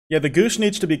Yeah, the goose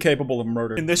needs to be capable of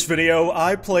murder. In this video,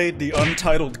 I played the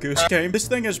untitled goose game. This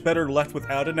thing is better left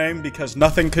without a name because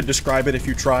nothing could describe it if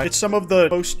you try. It's some of the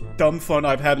most dumb fun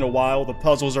I've had in a while. The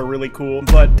puzzles are really cool,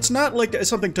 but it's not like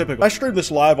something typical. I streamed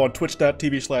this live on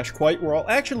twitch.tv/Kwote, where I'll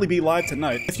actually be live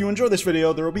tonight. If you enjoy this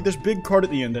video, there will be this big card at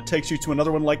the end that takes you to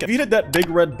another one like it. If you hit that big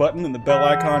red button and the bell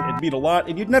icon, it'd mean a lot,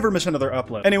 and you'd never miss another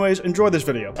upload. Anyways, enjoy this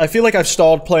video. I feel like I've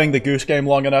stalled playing the goose game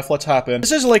long enough. Let's hop in.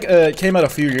 This is like, came out a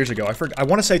few years ago. I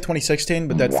want to say 2016,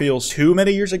 but that feels too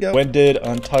many years ago. When did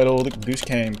Untitled Goose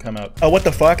Game come out? Oh, what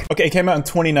the fuck? Okay, it came out in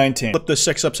 2019. Flip the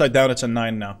 6 upside down, it's a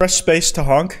 9 now. Press space to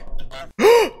honk.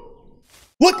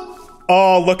 Look!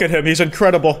 Oh, look at him, he's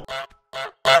incredible.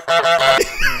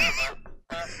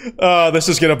 Oh, this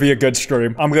is gonna be a good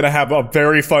stream. I'm gonna have a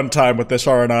very fun time with this,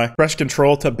 aren't I? Press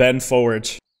control to bend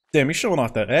forwards. Damn, he's showing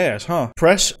off that ass, huh?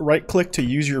 Press right click to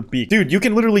use your beak. Dude, you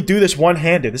can literally do this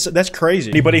one-handed. That's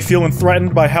crazy. Anybody feeling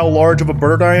threatened by how large of a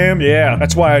bird I am? Yeah,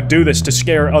 that's why I do this, to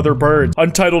scare other birds.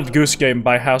 Untitled Goose Game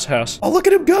by House. Oh, look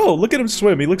at him go. Look at him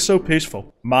swim. He looks so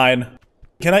peaceful. Mine.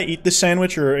 Can I eat this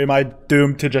sandwich, or am I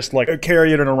doomed to just, like,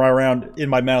 carry it around in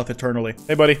my mouth eternally?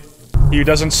 Hey, buddy. He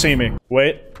doesn't see me.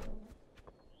 Wait.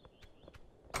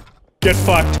 Get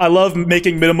fucked. I love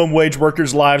making minimum wage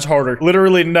workers' lives harder.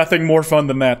 Literally nothing more fun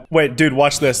than that. Wait, dude,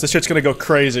 watch this. This shit's gonna go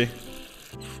crazy.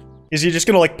 Is he just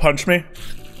gonna, like, punch me?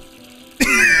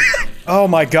 Oh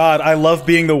my god, I love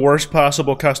being the worst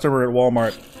possible customer at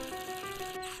Walmart.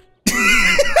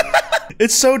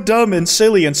 It's so dumb and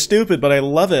silly and stupid, but I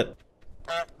love it.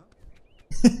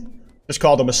 Just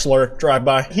called him a slur. Drive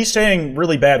by. He's saying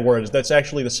really bad words. That's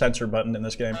actually the censor button in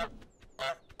this game.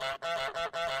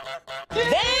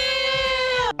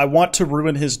 I want to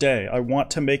ruin his day. I want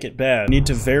to make it bad. I need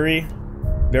to very,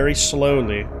 very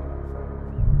slowly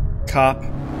cop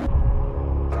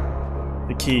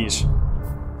the keys.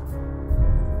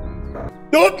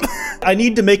 Nope! I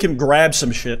need to make him grab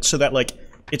some shit so that, like,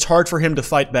 it's hard for him to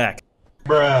fight back.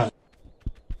 Bruh.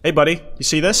 Hey, buddy. You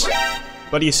see this?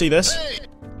 Buddy, you see this?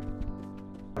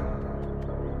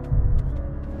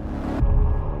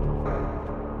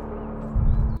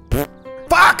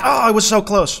 Fuck! Oh, I was so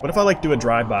close. What if I, like, do a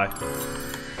drive-by?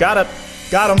 Got it.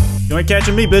 Got him. You ain't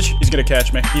catching me, bitch. He's gonna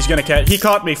catch me. He's gonna catch- He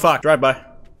caught me. Fuck. Drive-by.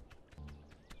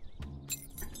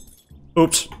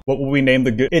 Oops. What will we name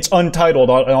the It's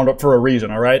untitled for a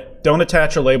reason, alright? Don't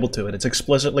attach a label to it. It's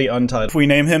explicitly untitled. If we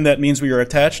name him, that means we are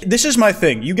attached. This is my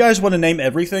thing. You guys want to name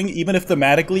everything, even if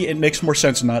thematically it makes more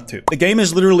sense not to. The game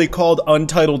is literally called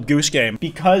Untitled Goose Game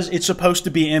because it's supposed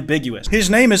to be ambiguous. His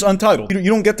name is Untitled. You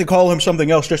don't get to call him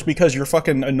something else just because you're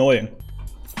fucking annoying.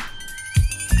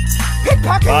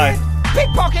 Pickpocket! Bye.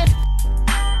 Pickpocket!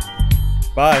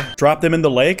 Bye. Drop them in the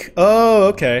lake? Oh,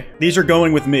 okay. These are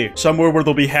going with me. Somewhere where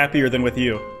they'll be happier than with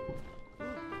you.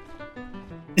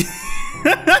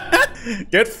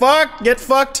 Get fucked! Get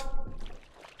fucked!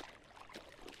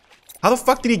 How the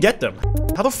fuck did he get them?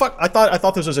 How the fuck? I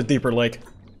thought this was a deeper lake.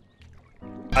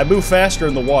 I move faster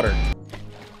in the water.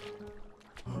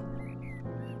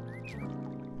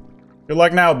 Good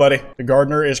luck now, buddy. The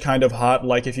gardener is kind of hot,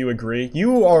 like if you agree.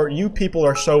 You people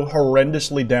are so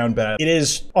horrendously down bad. It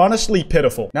is honestly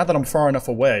pitiful. Now that I'm far enough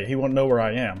away, he won't know where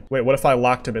I am. Wait, what if I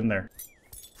locked him in there?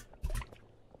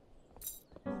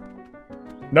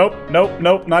 Nope, nope,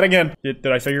 nope, not again. Did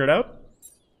I figure it out?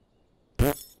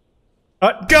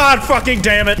 God fucking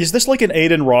damn it! Is this like an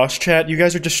Aiden Ross chat? You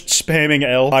guys are just spamming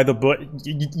L by the bush.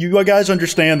 You guys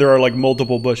understand there are like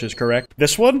multiple bushes, correct?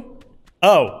 This one?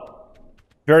 Oh.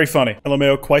 Very funny.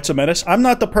 LMAO, quite a menace. I'm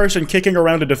not the person kicking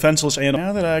around a defenseless animal.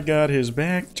 Now that I got his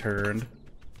back turned.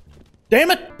 Damn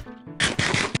it!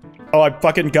 Oh,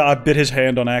 I bit his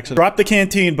hand on accident. Drop the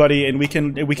canteen, buddy, and we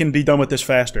can be done with this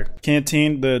faster.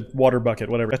 Canteen, the water bucket,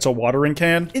 whatever. That's a watering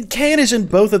can? Can is in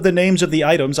both of the names of the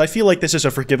items. I feel like this is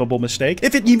a forgivable mistake.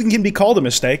 If it even can be called a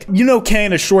mistake. You know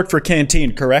can is short for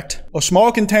canteen, correct? A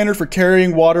small container for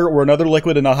carrying water or another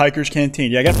liquid in a hiker's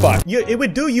canteen. Yeah, get fucked. It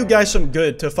would do you guys some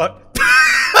good to fuck-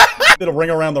 Did a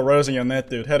ring around the rosy on that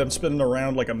dude. Had him spinning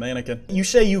around like a mannequin. You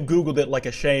say you Googled it like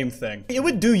a shame thing. It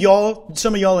would do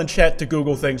some of y'all in chat to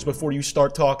Google things before you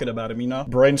start talking about them, you know?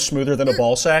 Brain smoother than a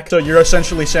ball sack. So you're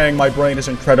essentially saying my brain is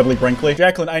incredibly wrinkly.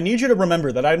 Jacqueline, I need you to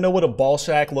remember that I know what a ball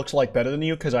sack looks like better than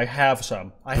you because I have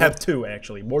some. I have 2,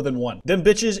 actually. More than 1. Them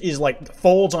bitches is like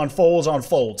folds on folds on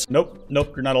folds. Nope.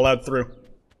 Nope. You're not allowed through.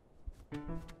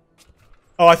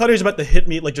 Oh, I thought he was about to hit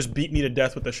me, like just beat me to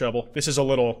death with the shovel. This is a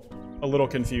little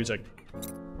confusing.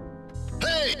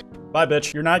 Hey! Bye,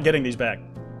 bitch. You're not getting these back.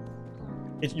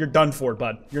 You're done for,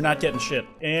 bud. You're not getting shit.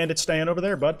 And it's staying over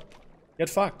there, bud. Get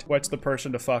fucked. What's the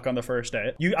person to fuck on the first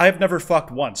date? I've never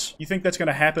fucked once. You think that's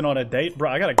gonna happen on a date?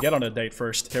 Bro, I gotta get on a date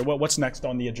first. Okay, what's next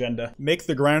on the agenda? Make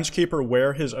the groundskeeper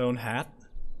wear his own hat?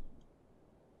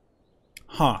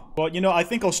 Huh. Well, you know, I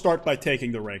think I'll start by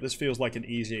taking the rake. This feels like an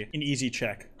easy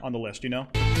check on the list, you know?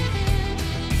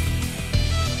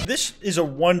 This is a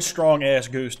one strong ass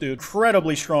goose, dude.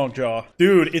 Incredibly strong jaw.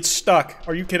 Dude, it's stuck.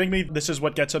 Are you kidding me? This is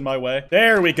what gets in my way.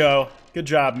 There we go. Good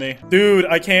job, me. Dude,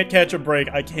 I can't catch a break.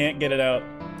 I can't get it out.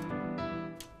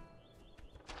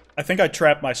 I think I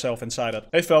trapped myself inside it.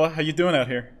 Hey, fella, how you doing out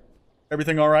here?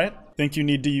 Everything all right? Think you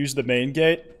need to use the main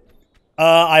gate?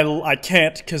 I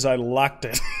can't because I locked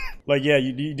it. Like, yeah,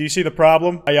 do you see the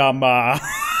problem?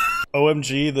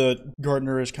 OMG, the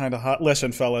gardener is kind of hot.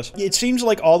 Listen, fellas. It seems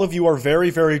like all of you are very,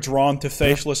 very drawn to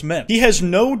faceless men. He has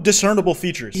no discernible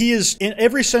features. He is, in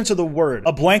every sense of the word,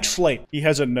 a blank slate. He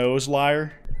has a nose,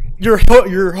 liar.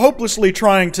 You're hopelessly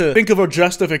trying to think of a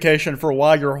justification for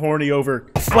why you're horny over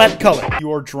a flat color.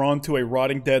 You are drawn to a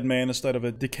rotting dead man instead of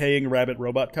a decaying rabbit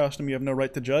robot costume you have no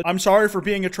right to judge. I'm sorry for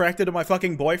being attracted to my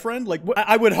fucking boyfriend. Like,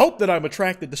 I would hope that I'm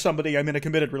attracted to somebody I'm in a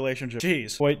committed relationship.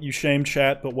 Jeez. Wait, you shame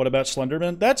chat, but what about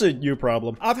Slenderman? That's a you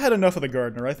problem. I've had enough of the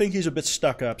gardener. I think he's a bit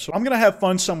stuck up, so I'm gonna have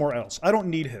fun somewhere else. I don't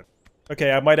need him.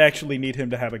 Okay, I might actually need him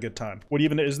to have a good time. What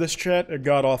even is this chat? A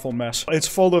god-awful mess. It's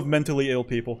full of mentally ill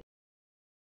people.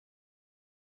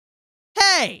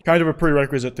 Hey! Kind of a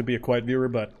prerequisite to be a quiet viewer,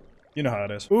 but you know how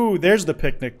it is. Ooh, there's the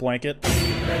picnic blanket.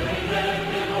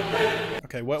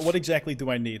 Okay, what exactly do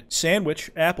I need? Sandwich,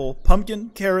 apple,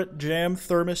 pumpkin, carrot, jam,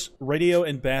 thermos, radio,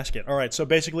 and basket. Alright, so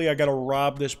basically I gotta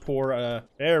rob this poor,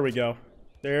 there we go.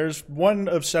 There's one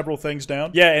of several things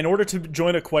down. Yeah, in order to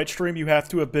join a Kwote stream, you have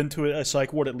to have been to a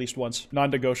psych ward at least once.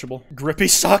 Non-negotiable. Grippy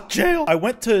sock jail. I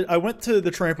went to the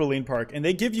trampoline park, and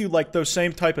they give you, like, those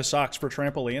same type of socks for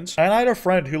trampolines. And I had a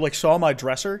friend who, like, saw my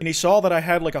dresser, and he saw that I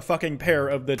had, like, a fucking pair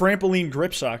of the trampoline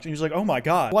grip socks, and he was like, oh my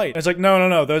god, Kwote. And it's like,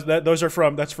 no, those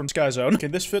are that's from Sky Zone.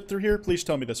 Can this fit through here? Please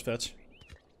tell me this fits.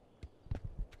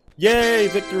 Yay,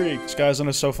 victory! Sky Zone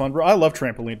is so fun, bro. I love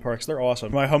trampoline parks. They're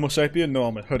awesome. Am I Homo sapien? No,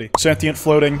 I'm a hoodie. Sentient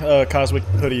floating, cosmic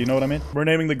hoodie, you know what I mean? We're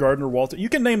naming the gardener Walter. You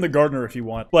can name the gardener if you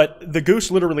want, but the goose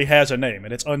literally has a name,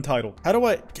 and it's untitled. How do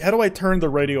I turn the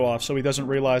radio off so he doesn't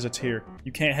realize it's here?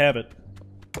 You can't have it.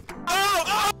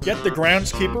 Get the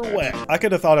groundskeeper wet. I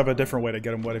could have thought of a different way to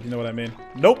get him wet, if you know what I mean.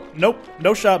 Nope,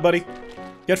 no shot, buddy.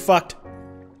 Get fucked.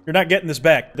 You're not getting this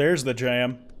back. There's the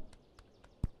jam.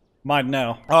 Mine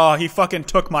now. Oh, he fucking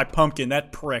took my pumpkin,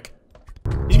 that prick.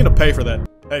 He's gonna pay for that.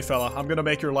 Hey fella, I'm gonna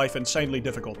make your life insanely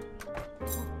difficult.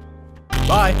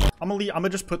 Bye. I'm gonna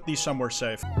just put these somewhere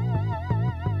safe.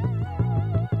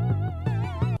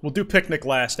 We'll do picnic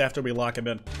last after we lock him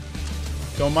in.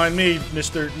 Don't mind me,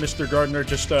 Mr. Gardener,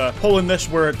 just pulling this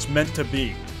where it's meant to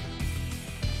be.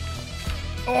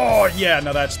 Oh, yeah,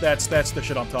 no, that's the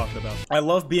shit I'm talking about. I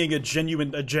love being a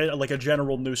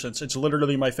general nuisance. It's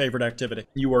literally my favorite activity.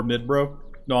 You are mid, bro?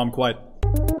 No, I'm quite.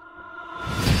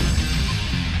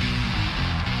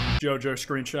 JoJo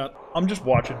screenshot. I'm just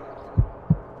watching.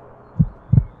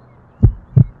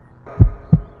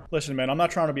 Listen, man, I'm not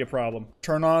trying to be a problem.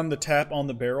 Turn on the tap on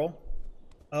the barrel.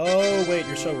 Oh, wait,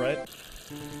 you're so right.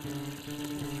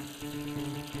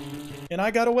 And I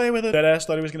got away with it. That ass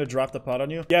thought he was gonna drop the pot on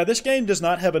you. Yeah, this game does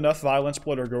not have enough violence,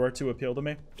 blood, or gore to appeal to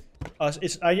me.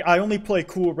 I only play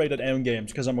cool rated M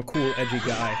games because I'm a cool, edgy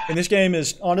guy. And this game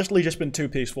has honestly just been too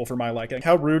peaceful for my liking.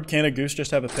 How rude can a goose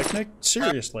just have a picnic?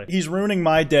 Seriously. He's ruining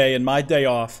my day and my day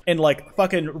off and like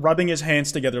fucking rubbing his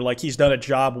hands together like he's done a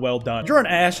job well done. You're an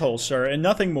asshole, sir, and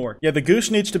nothing more. Yeah, the goose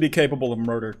needs to be capable of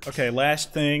murder. Okay,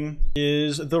 last thing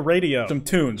is the radio. Some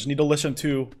tunes. Need to listen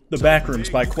to The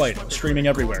Backrooms by Kwote. Streaming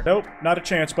everywhere. Nope, not a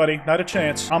chance, buddy. Not a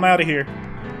chance. I'm out of here.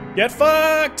 Get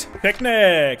fucked!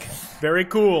 Picnic! Very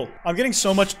cool. I'm getting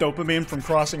so much dopamine from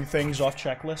crossing things off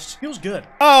checklists. Feels good.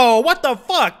 Oh, what the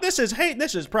fuck? This is hate.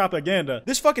 This is propaganda.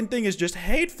 This fucking thing is just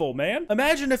hateful, man.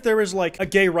 Imagine if there was like a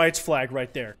gay rights flag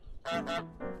right there.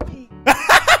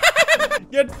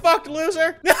 Get fucked,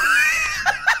 loser!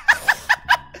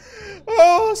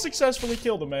 Oh, successfully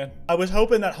killed a man. I was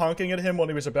hoping that honking at him when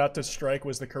he was about to strike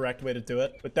was the correct way to do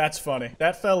it, but that's funny.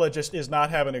 That fella just is not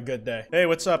having a good day. Hey,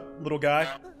 what's up, little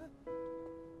guy?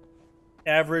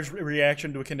 Average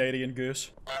reaction to a Canadian goose.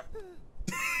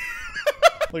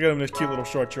 Look at him in his cute little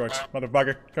short shorts.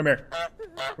 Motherfucker, come here.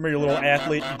 Come here, you little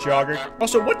athlete, you jogger.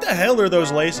 Also, what the hell are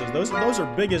those laces? Those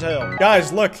are big as hell.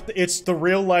 Guys, look, it's the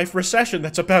real life recession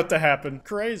that's about to happen.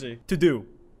 Crazy. To do.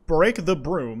 Break the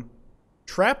broom.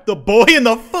 Trap the boy in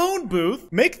the phone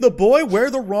booth. Make the boy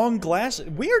wear the wrong glasses.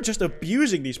 We are just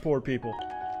abusing these poor people.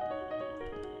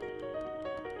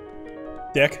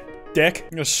 Dick. dick. I'm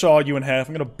gonna saw you in half.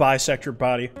 I'm gonna bisect your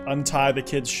body. Untie the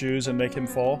kid's shoes and make him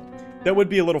fall. That would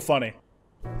be a little funny.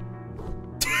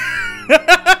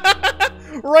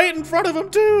 Right in front of him,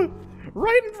 too!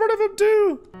 Right in front of him,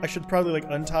 too! I should probably, like,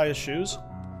 untie his shoes.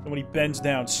 And when he bends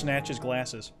down, snatch his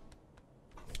glasses.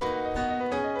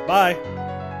 Bye.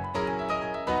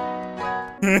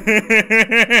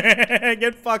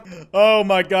 Get fucked. Oh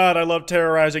my god, I love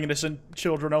terrorizing innocent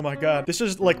children. Oh my god. This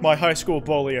is like my high school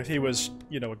bully if he was,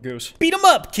 you know, a goose. Beat him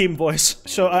up, Kim voice.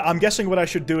 So I'm guessing what I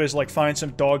should do is like find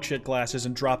some dog shit glasses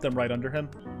and drop them right under him.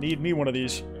 Need me one of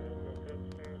these.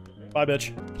 Bye,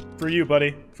 bitch. For you,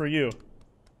 buddy. For you.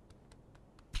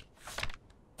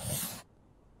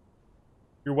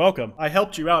 You're welcome. I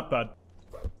helped you out, bud.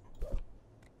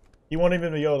 He won't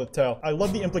even be able to tell. I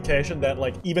love the implication that,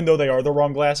 like, even though they are the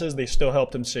wrong glasses, they still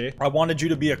helped him see. I wanted you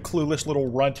to be a clueless little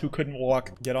runt who couldn't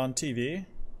walk. Get on TV?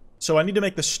 So I need to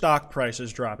make the stock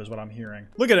prices drop is what I'm hearing.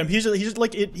 Look at him. He's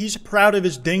like, he's proud of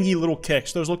his dingy little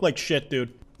kicks. Those look like shit,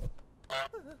 dude.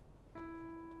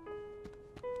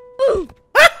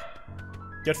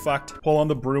 Get fucked. Pull on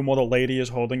the broom while the lady is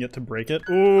holding it to break it.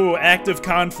 Ooh, active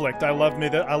conflict. I love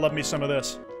me some of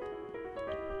this.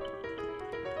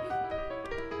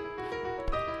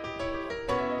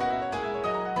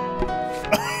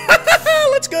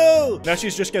 Let's go! Now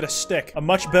she's just got a stick. A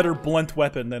much better blunt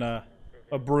weapon than a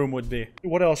broom would be.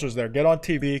 What else is there? Get on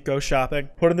TV, go shopping,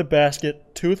 put in the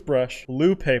basket, toothbrush,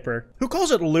 loo paper. Who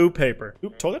calls it loo paper?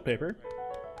 Oop, toilet paper.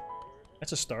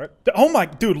 That's a start. Oh my,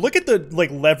 dude, look at the, like,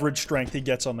 leverage strength he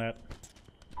gets on that.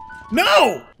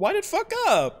 No! Why'd it fuck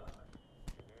up?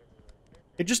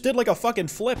 It just did like a fucking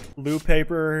flip. Loo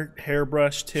paper,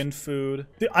 hairbrush, tin food.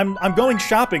 Dude, I'm going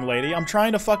shopping, lady. I'm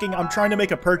trying to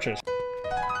make a purchase.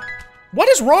 What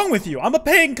is wrong with you? I'm a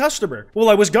paying customer. Well,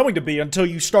 I was going to be until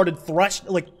you started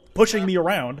pushing me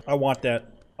around. I want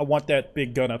that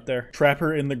big gun up there. Trap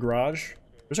her in the garage.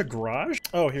 There's a garage?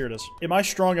 Oh, here it is. Am I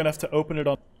strong enough to open it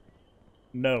on?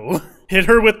 No. Hit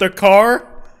her with the car?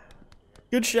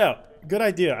 Good shout. Good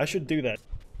idea. I should do that.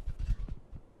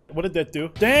 What did that do?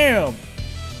 Damn!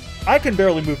 I can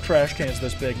barely move trash cans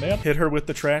this big, man. Hit her with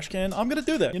the trash can. I'm gonna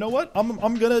do that. You know what? I'm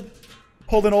gonna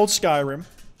pull an old Skyrim.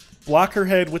 Block her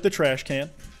head with the trash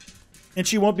can, and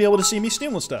she won't be able to see me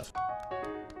stealing stuff.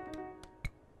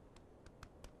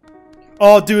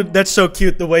 Oh, dude, that's so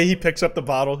cute. The way he picks up the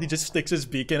bottle, he just sticks his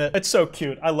beak in it. It's so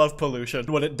cute. I love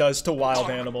pollution. What it does to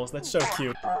wild animals. That's so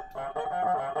cute.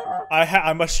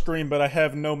 I must scream, but I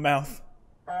have no mouth.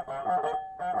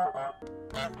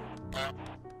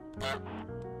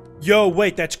 Yo,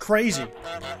 wait, that's crazy.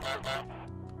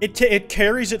 It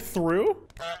carries it through?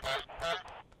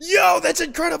 Yo, that's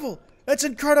incredible! That's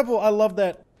incredible! I love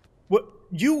that.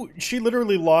 She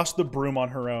literally lost the broom on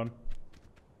her own.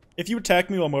 If you attack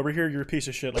me while I'm over here, you're a piece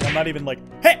of shit. Like, I'm not even like,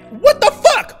 hey, what the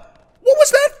fuck? What was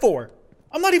that for?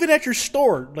 I'm not even at your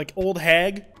store, like, old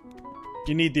hag.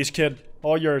 You need these, kid.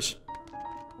 All yours.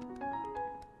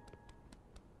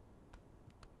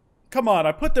 Come on,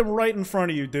 I put them right in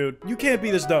front of you, dude. You can't be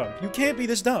this dumb. You can't be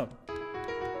this dumb.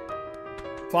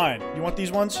 Fine. You want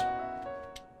these ones?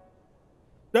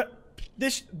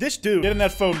 This dude. Get in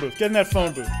that phone booth. Get in that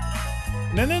phone booth.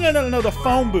 No, the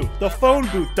phone booth. The phone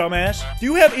booth, dumbass. Do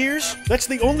you have ears? That's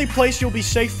the only place you'll be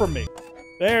safe from me.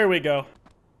 There we go.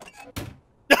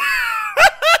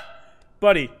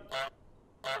 Buddy.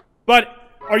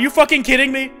 Are you fucking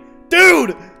kidding me?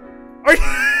 Dude! Are you...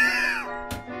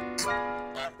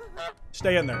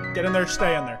 Stay in there. Get in there,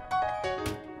 stay in there.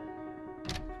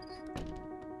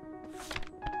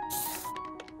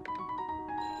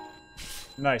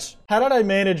 Nice. How did I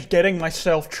manage getting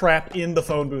myself trapped in the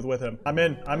phone booth with him? I'm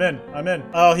in.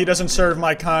 Oh, he doesn't serve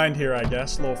my kind here, I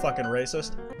guess. Little fucking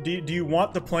racist. Do you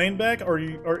want the plane back, or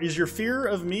is your fear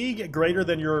of me greater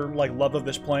than your, like, love of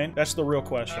this plane? That's the real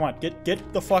question. Come on,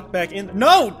 get the fuck back in.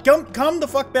 No! Come the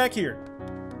fuck back here.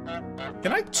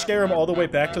 Can I scare him all the way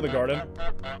back to the garden?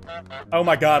 Oh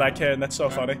my god, I can. That's so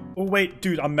funny. Oh wait,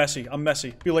 dude, I'm messy.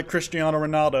 Feel like Cristiano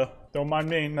Ronaldo. Don't mind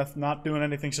me, not doing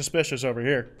anything suspicious over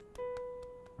here.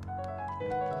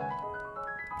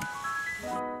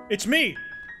 It's me!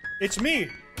 It's me!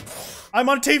 I'm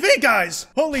on TV, guys!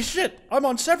 Holy shit! I'm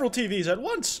on several TVs at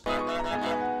once!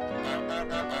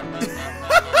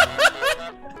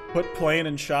 Put plane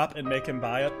in shop and make him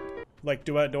buy it? Like,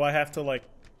 do I have to, like,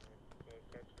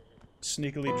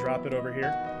 sneakily drop it over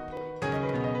here?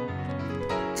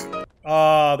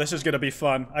 Ah, this is gonna be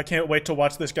fun. I can't wait to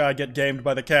watch this guy get gamed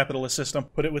by the capitalist system.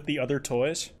 Put it with the other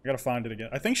toys. I gotta find it again.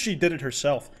 I think she did it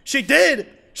herself. She did!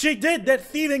 She did! That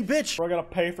thieving bitch! Bro, I gotta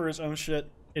pay for his own shit.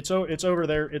 It's over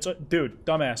there. Dude,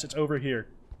 dumbass, it's over here.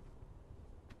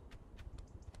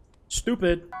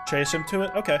 Stupid. Chase him to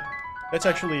it? Okay. That's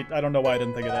actually, I don't know why I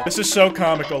didn't think of that. This is so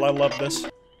comical, I love this.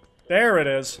 There it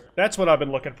is. That's what I've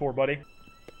been looking for, buddy.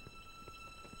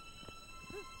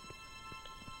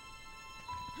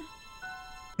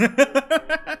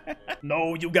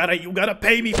 No, you gotta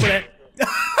pay me for that.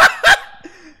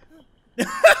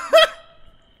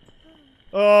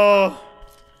 Oh,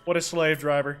 what a slave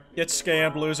driver. Get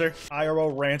scammed, loser.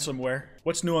 IRL ransomware.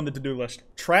 What's new on the to-do list?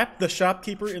 Trap the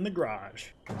shopkeeper in the garage.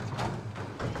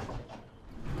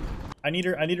 I need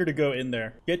her to go in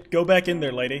there. Go back in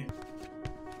there, lady.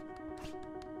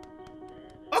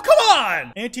 Oh, come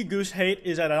on! Anti-goose hate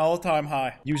is at an all-time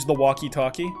high. Use the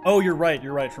walkie-talkie. Oh, you're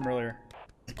right from earlier.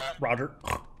 Roger.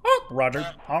 Roger.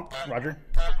 Roger.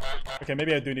 Okay,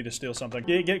 maybe I do need to steal something.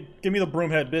 Give me the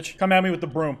broom head, bitch. Come at me with the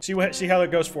broom. See how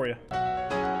it goes for you.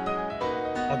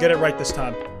 I'll get it right this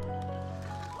time.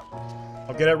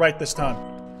 I'll get it right this time.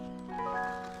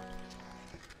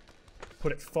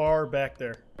 Put it far back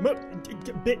there.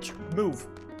 Bitch, move.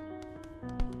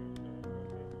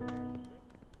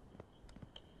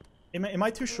 Am I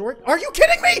too short? Are you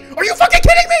kidding me? Are you fucking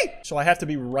kidding me? So I have to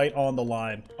be right on the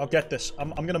line. I'll get this.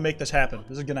 I'm gonna make this happen.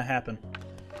 This is gonna happen.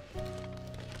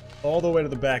 All the way to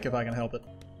the back if I can help it.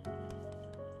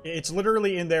 It's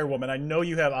literally in there, woman. I know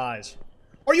you have eyes.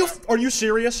 Are you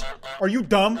serious? Are you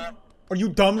dumb? Are you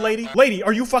dumb, lady? Lady,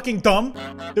 are you fucking dumb?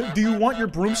 Do you want your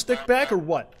broomstick back or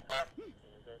what?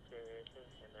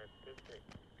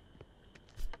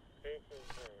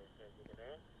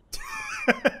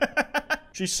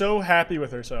 She's so happy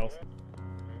with herself.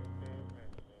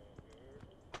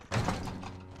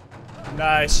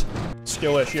 Nice.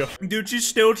 Skill issue. Dude, she's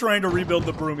still trying to rebuild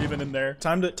the broom even in there.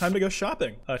 Time to go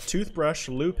shopping. A toothbrush,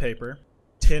 loo paper,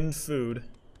 tinned food.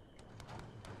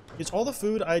 Is all the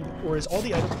food or is all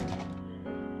the items?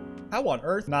 How on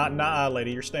earth? Nah,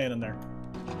 lady, you're staying in there.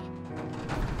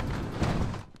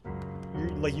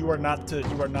 You are not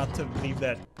to leave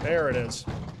that. There it is.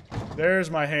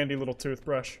 There's my handy little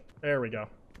toothbrush. There we go.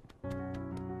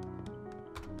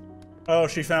 Oh,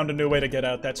 she found a new way to get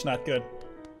out. That's not good.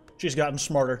 She's gotten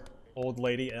smarter. Old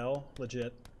lady L.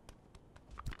 Legit.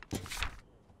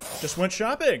 Just went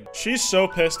shopping. She's so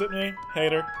pissed at me.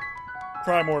 Hate her.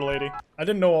 Cry more, lady. I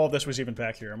didn't know all this was even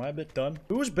back here. Am I a bit done?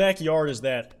 Whose backyard is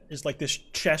that? It's like this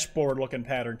chessboard looking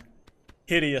pattern.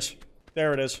 Hideous.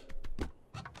 There it is.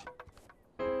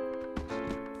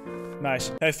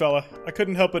 Nice. Hey fella, I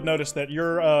couldn't help but notice that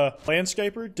your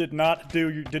landscaper did not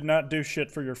do shit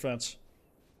for your fence.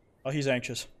 Oh, he's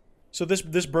anxious. So this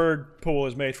bird pool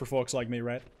is made for folks like me,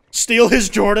 right? Steal his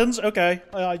Jordans? Okay.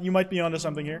 You might be onto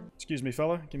something here. Excuse me,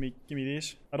 fella. Give me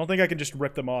these. I don't think I can just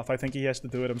rip them off. I think he has to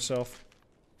do it himself.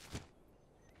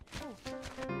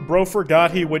 Bro forgot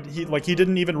he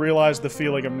didn't even realize the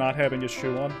feeling of not having his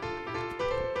shoe on.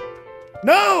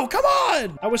 No! Come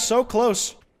on! I was so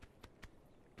close.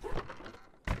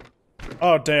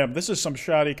 Oh, damn. This is some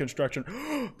shoddy construction.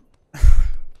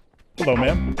 Hello,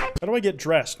 ma'am. How do I get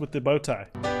dressed with the bow tie?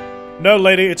 No,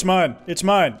 lady, it's mine. It's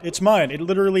mine. It's mine. You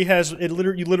literally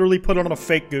put it on a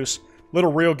fake goose. Let a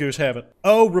real goose have it.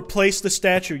 Oh, replace the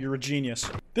statue. You're a genius.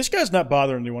 This guy's not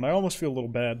bothering anyone. I almost feel a little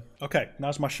bad. Okay,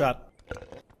 now's my shot.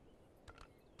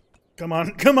 Come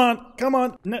on, come on, come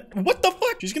on. No, what the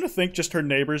fuck? She's gonna think just her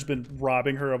neighbor's been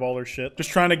robbing her of all her shit. Just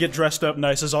trying to get dressed up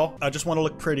nice is all. I just want to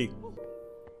look pretty.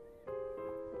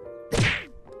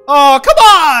 Oh, come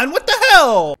on! What the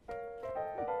hell?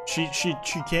 She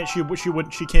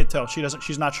can't tell.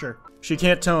 She's not sure. She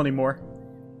can't tell anymore.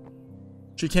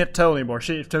 She can't tell anymore.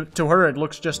 To her, it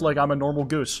looks just like I'm a normal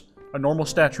goose. A normal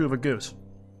statue of a goose.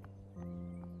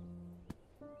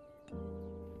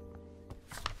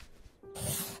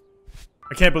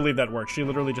 I can't believe that worked. She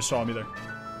literally just saw me there.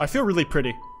 I feel really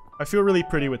pretty. I feel really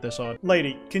pretty with this on.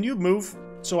 Lady, can you move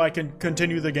so I can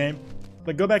continue the game?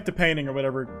 Like, go back to painting or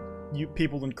whatever you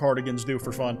people in cardigans do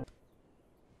for fun.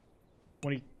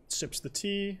 When he sips the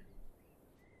tea.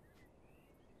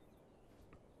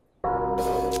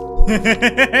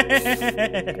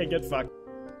 Get fucked.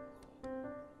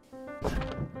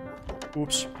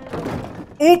 Oops.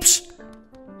 Oops!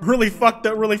 Really fucked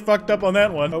up on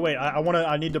that one. Oh wait,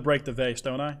 I need to break the vase,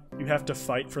 don't I? You have to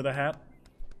fight for the hat?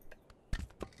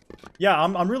 Yeah,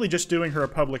 I'm really just doing her a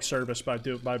public service by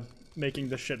making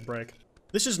this shit break.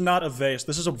 This is not a vase,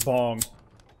 this is a bong.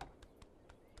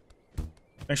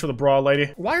 Thanks for the bra,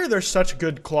 lady. Why are there such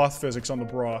good cloth physics on the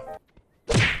bra?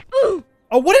 Oh,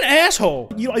 what an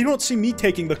asshole! You don't see me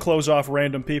taking the clothes off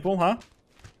random people, huh?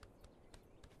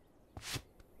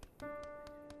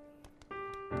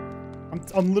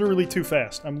 I'm literally too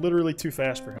fast. I'm literally too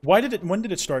fast for him. When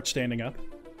did it start standing up?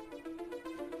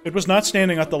 It was not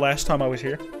standing up the last time I was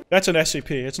here. That's an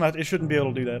SCP. It's not- it shouldn't be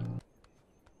able to do that.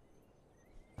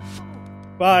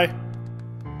 Bye.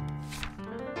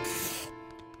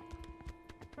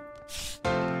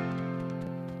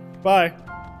 Bye.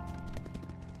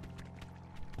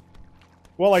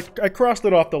 Well, I crossed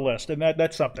it off the list, and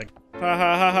that's something. Ha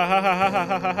ha ha ha ha ha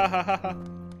ha ha ha ha ha.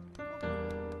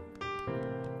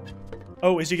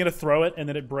 Oh, is he gonna throw it and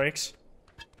then it breaks?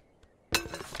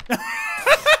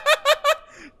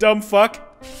 Dumb fuck.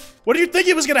 What do you think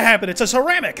it was gonna happen? It's a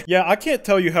ceramic! Yeah, I can't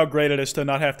tell you how great it is to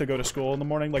not have to go to school in the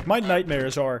morning. Like, my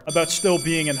nightmares are about still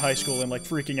being in high school and, like,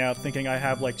 freaking out, thinking I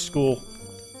have, like, school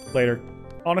later.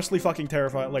 Honestly fucking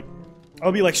terrified. Like,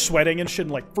 I'll be, like, sweating and shit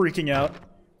and, like, freaking out.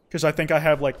 Because I think I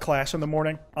have, like, class in the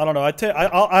morning. I don't know,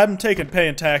 I'm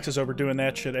paying taxes over doing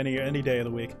that shit any day of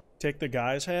the week. Take the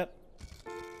guy's hat.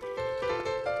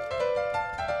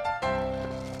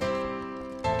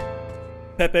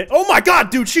 Pepe. Oh my god,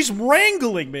 dude, she's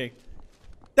wrangling me!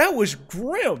 That was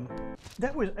grim!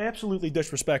 That was absolutely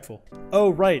disrespectful. Oh,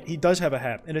 right, he does have a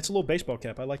hat, and it's a little baseball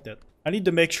cap. I like that. I need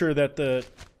to make sure that the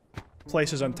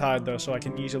place is untied, though, so I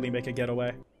can easily make a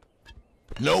getaway.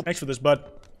 Nope. Thanks for this, bud.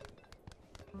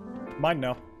 Mine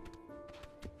now.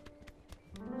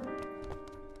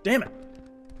 Damn it.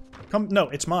 Come- no,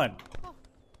 it's mine.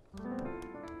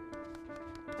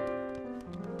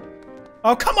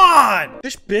 Oh, come on!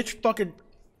 This bitch fucking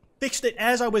fixed it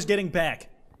as I was getting back.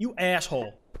 You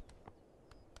asshole.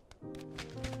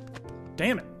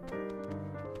 Damn it.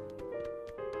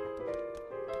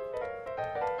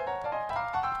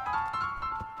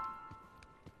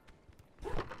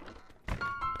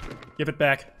 Give it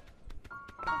back.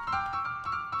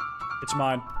 It's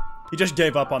mine. He just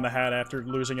gave up on the hat after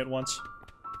losing it once.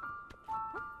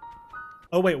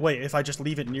 Oh, wait, if I just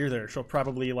leave it near there, she'll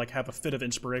probably, like, have a fit of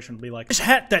inspiration and be like, this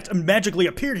hat that magically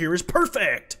appeared here is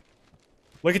perfect!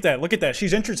 Look at that,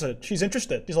 she's interested. She's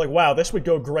like, wow, this would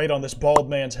go great on this bald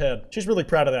man's head. She's really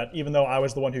proud of that, even though I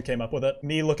was the one who came up with it.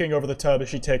 Me looking over the tub as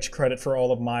she takes credit for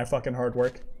all of my fucking hard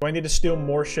work. Do I need to steal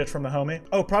more shit from the homie?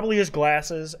 Oh, probably his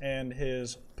glasses and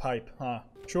his pipe, huh?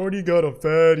 Shorty got a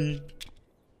fatty.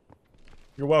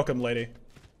 You're welcome, lady.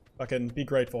 Fucking be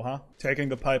grateful, huh? Taking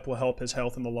the pipe will help his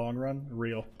health in the long run.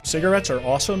 Real. Cigarettes are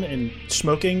awesome, and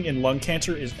smoking in lung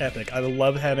cancer is epic. I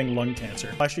love having lung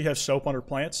cancer. Why she has soap on her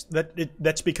plants?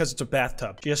 That's because it's a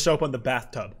bathtub. She has soap on the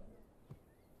bathtub.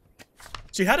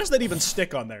 See, how does that even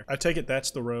stick on there? I take it that's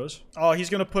the rose. Oh,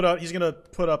 he's gonna put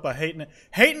up a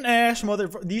hating ass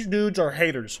motherfucker. These dudes are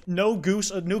haters. No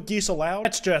geese allowed.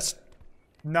 That's just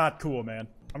not cool, man.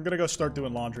 I'm gonna go start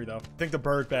doing laundry, though. I think the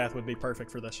bird bath would be perfect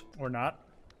for this. Or not.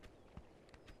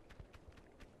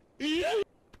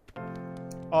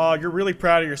 Oh, you're really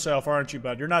proud of yourself, aren't you,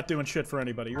 bud? You're not doing shit for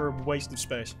anybody. You're a waste of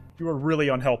space. You are really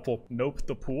unhelpful. Nope,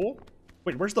 the pool?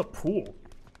 Wait, where's the pool?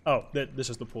 Oh, this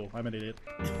is the pool. I'm an idiot.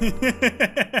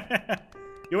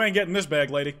 You ain't getting this bag,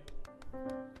 lady.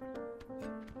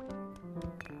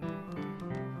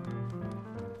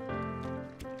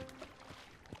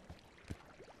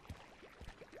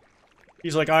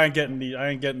 He's like, I ain't getting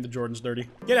the Jordans dirty.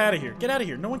 Get out of here. Get out of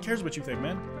here. No one cares what you think,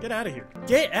 man. Get out of here.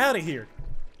 Get out of here.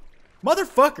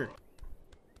 Motherfucker.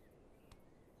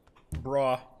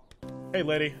 Brah. Hey,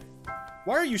 lady.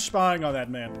 Why are you spying on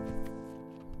that man?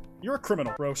 You're a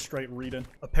criminal. Bro, straight reading.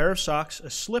 A pair of socks, a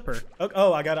slipper.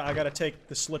 Oh, I gotta take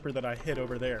the slipper that I hid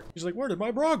over there. He's like, where did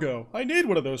my bra go? I need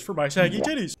one of those for my saggy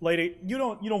titties. Lady, you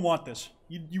don't want this.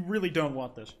 You really don't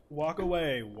want this. Walk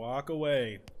away. Walk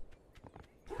away.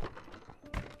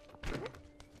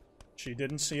 She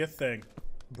didn't see a thing.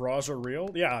 Bras are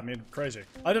real? Yeah, I mean, crazy.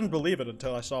 I didn't believe it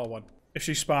until I saw one. If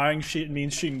she's spying, it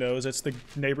means she knows it's the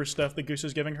neighbor stuff the goose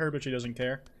is giving her, but she doesn't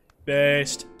care.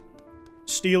 Based.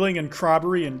 Stealing and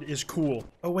robbery is cool.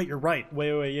 Oh, wait, you're right.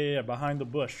 Wait, yeah, behind the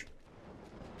bush.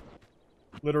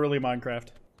 Literally Minecraft.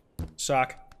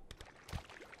 Sock.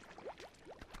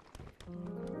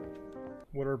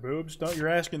 What are boobs? You're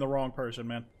asking the wrong person,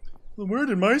 man. Where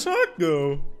did my sock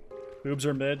go? Boobs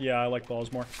are mid? Yeah, I like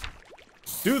balls more.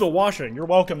 Do the washing. You're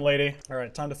welcome, lady.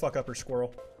 Alright, time to fuck up her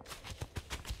squirrel.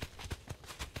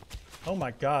 Oh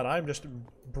my god, I'm just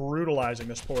brutalizing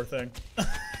this poor thing.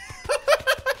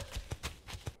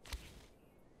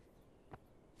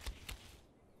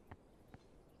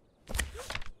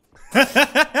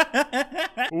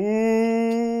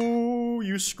 Ooh,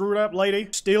 you screwed up, lady.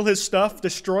 Steal his stuff,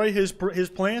 destroy his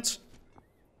plants?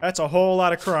 That's a whole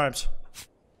lot of crimes.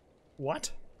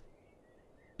 What?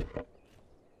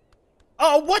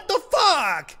 Oh, what the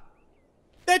fuck?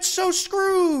 That's so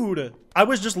screwed! I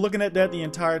was just looking at that the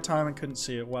entire time and couldn't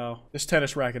see it. Wow. This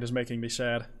tennis racket is making me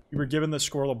sad. You were giving the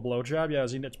squirrel a blowjob? Yeah, I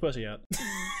was eating its pussy out.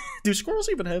 Do squirrels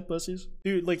even have pussies?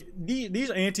 Dude, like, these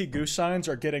anti-goose signs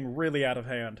are getting really out of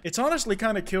hand. It's honestly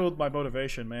kind of killed my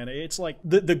motivation, man. It's like,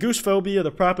 the goose phobia,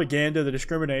 the propaganda, the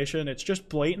discrimination, it's just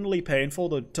blatantly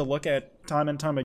painful to look at time and time again.